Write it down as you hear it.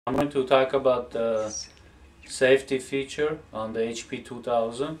I'm going to talk about the safety feature on the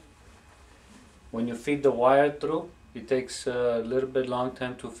HP2000. When you feed the wire through, it takes a little bit long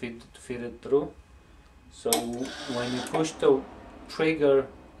time to feed it through. So when you push the trigger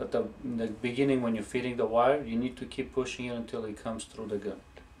in the beginning when you're feeding the wire, you need to keep pushing it until it comes through the gun.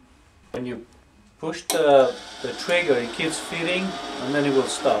 When you push the trigger, it keeps feeding and then it will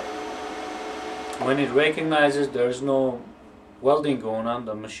stop. When it recognizes there's no welding going on,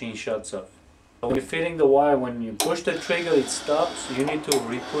 the machine shuts off. So when you're feeding the wire, when you push the trigger, it stops. You need to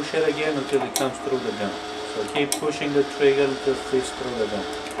re-push it again until it comes through the gun. So keep pushing the trigger until it feeds through the gun.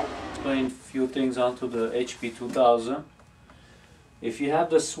 Explain a few things onto the HP2000. If you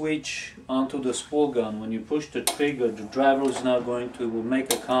have the switch onto the spool gun, when you push the trigger, the driver is not going to, will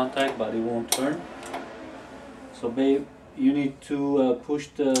make a contact, but it won't turn. So you need to push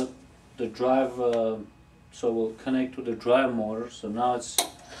the drive, so it will connect to the drive motor. So now it's,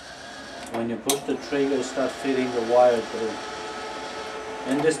 when you push the trigger, it starts feeding the wire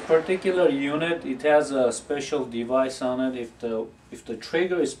through. In this particular unit, it has a special device on it. If the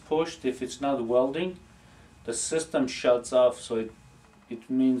trigger is pushed, if it's not welding, the system shuts off. So it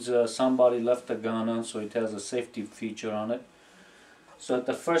means somebody left the gun on, so it has a safety feature on it. So at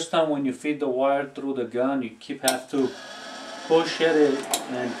the first time when you feed the wire through the gun, you have to push it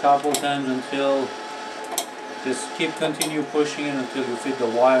and a couple times until just continue pushing it until you feed the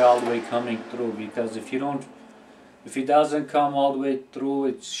wire all the way coming through. Because if it doesn't come all the way through,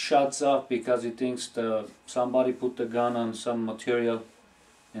 it shuts off because it thinks somebody put the gun on some material.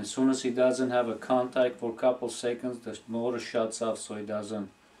 And as soon as it doesn't have a contact for a couple seconds, the motor shuts off, so it doesn't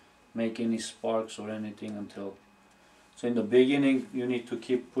make any sparks or anything until. So in the beginning, you need to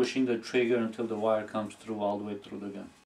keep pushing the trigger until the wire comes through all the way through the gun.